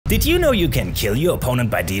Did you know you can kill your opponent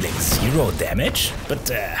by dealing 0 damage? But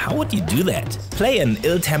how would you do that? Play an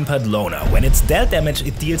ill-tempered loner. When it's dealt damage,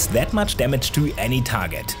 it deals that much damage to any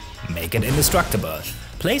target. Make it indestructible.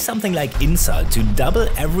 Play something like Insult to double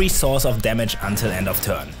every source of damage until end of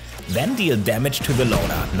turn. Then deal damage to the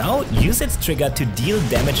loner. Now use its trigger to deal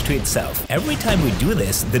damage to itself. Every time we do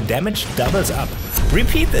this, the damage doubles up.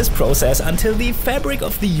 Repeat this process until the fabric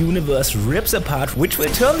of the universe rips apart, which will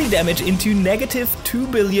turn the damage into negative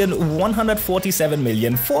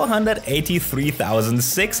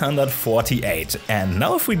 2,147,483,648. And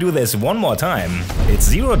now if we do this one more time, it's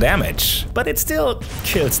 0 damage, but it still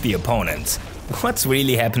kills the opponent. What's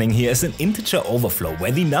really happening here is an integer overflow,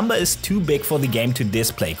 where the number is too big for the game to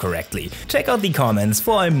display correctly. Check out the comments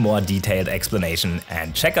for a more detailed explanation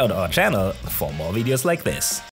and check out our channel for more videos like this.